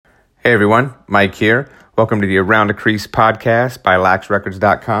Hey everyone, Mike here. Welcome to the Around the Crease podcast by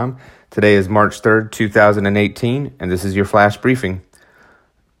laxrecords.com. Today is March 3rd, 2018, and this is your flash briefing.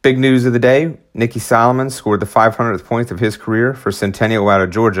 Big news of the day, Nicky Solomon scored the 500th points of his career for Centennial out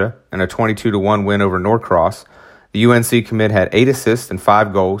of Georgia in a 22-1 win over Norcross. The UNC commit had 8 assists and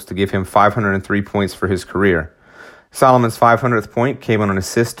 5 goals to give him 503 points for his career. Solomon's 500th point came on an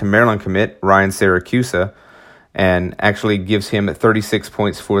assist to Maryland commit Ryan Siracusa, and actually gives him 36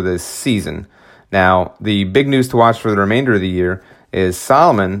 points for this season. Now, the big news to watch for the remainder of the year is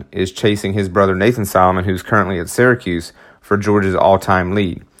Solomon is chasing his brother Nathan Solomon, who's currently at Syracuse, for Georgia's all-time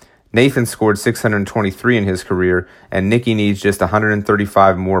lead. Nathan scored 623 in his career, and Nicky needs just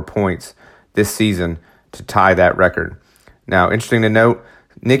 135 more points this season to tie that record. Now, interesting to note,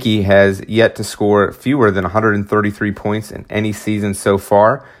 Nicky has yet to score fewer than 133 points in any season so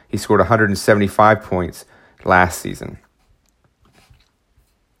far. He scored 175 points last season.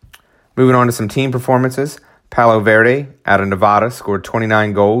 Moving on to some team performances, Palo Verde out of Nevada scored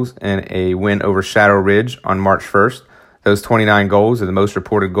 29 goals in a win over Shadow Ridge on March 1st. Those 29 goals are the most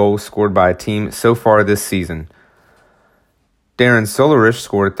reported goals scored by a team so far this season. Darren Solarish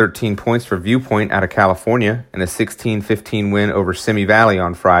scored 13 points for Viewpoint out of California in a 16-15 win over Simi Valley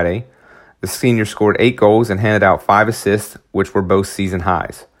on Friday. The senior scored 8 goals and handed out 5 assists, which were both season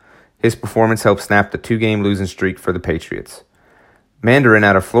highs. His performance helped snap the 2-game losing streak for the Patriots. Mandarin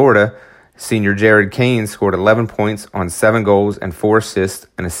out of Florida, senior Jared Kane scored 11 points on 7 goals and 4 assists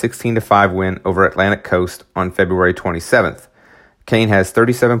in a 16-5 win over Atlantic Coast on February 27th. Kane has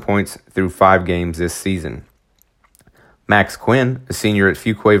 37 points through 5 games this season. Max Quinn, a senior at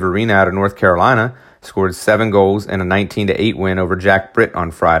Fuquay Varina out of North Carolina, scored 7 goals in a 19-8 win over Jack Britt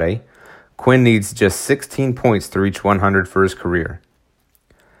on Friday. Quinn needs just 16 points to reach 100 for his career.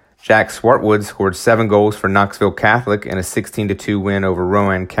 Jack Swartwood scored 7 goals for Knoxville Catholic in a 16-2 win over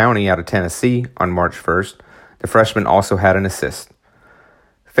Rowan County out of Tennessee on March 1st. The freshman also had an assist.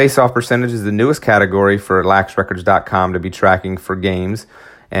 Face-off percentage is the newest category for laxrecords.com to be tracking for games,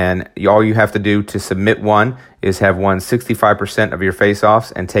 and all you have to do to submit one is have won 65% of your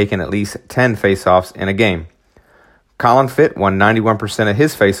face-offs and taken at least 10 face-offs in a game. Colin Fitt won 91% of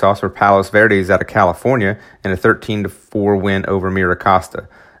his face-offs for Palos Verdes out of California in a 13-4 win over Mira Costa.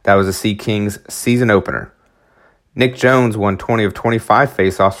 That was the Sea Kings season opener. Nick Jones won 20 of 25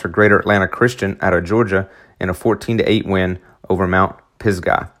 faceoffs for Greater Atlanta Christian out of Georgia in a 14-8 win over Mount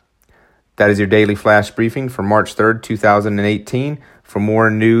Pisgah. That is your daily flash briefing for March 3rd, 2018. For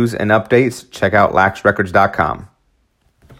more news and updates, check out laxrecords.com.